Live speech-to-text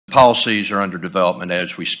Policies are under development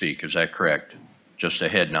as we speak. Is that correct? Just a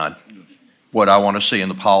head nod. What I want to see in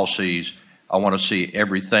the policies, I want to see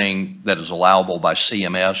everything that is allowable by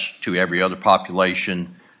CMS to every other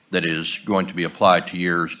population that is going to be applied to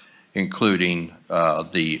yours, including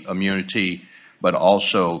the immunity, but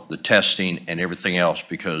also the testing and everything else,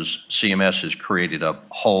 because CMS has created a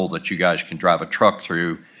hole that you guys can drive a truck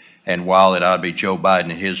through. And while it ought to be Joe Biden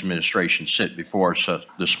and his administration sit before us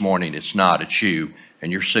this morning, it's not, it's you.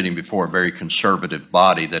 And you're sitting before a very conservative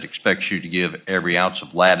body that expects you to give every ounce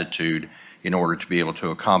of latitude in order to be able to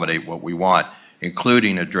accommodate what we want,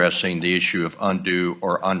 including addressing the issue of undue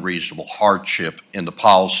or unreasonable hardship in the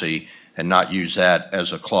policy, and not use that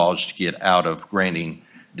as a clause to get out of granting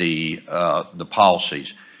the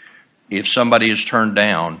policies. If somebody is turned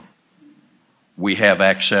down, we have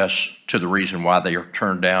access to the reason why they are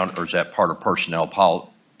turned down, or is that part of personnel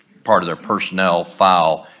part of their personnel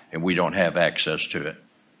file, and we don't have access to it?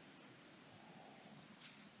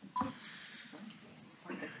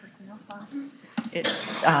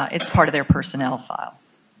 It's part of their personnel file.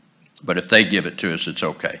 But if they give it to us, it's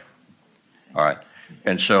okay. All right.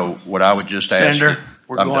 And so what I would just ask... Senator,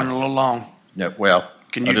 we're going a little long. Yeah, well,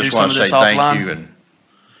 Can you I just do some want of to this say offline? thank you and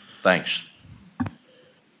thanks.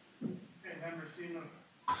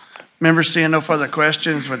 Members seeing no further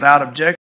questions, without objection.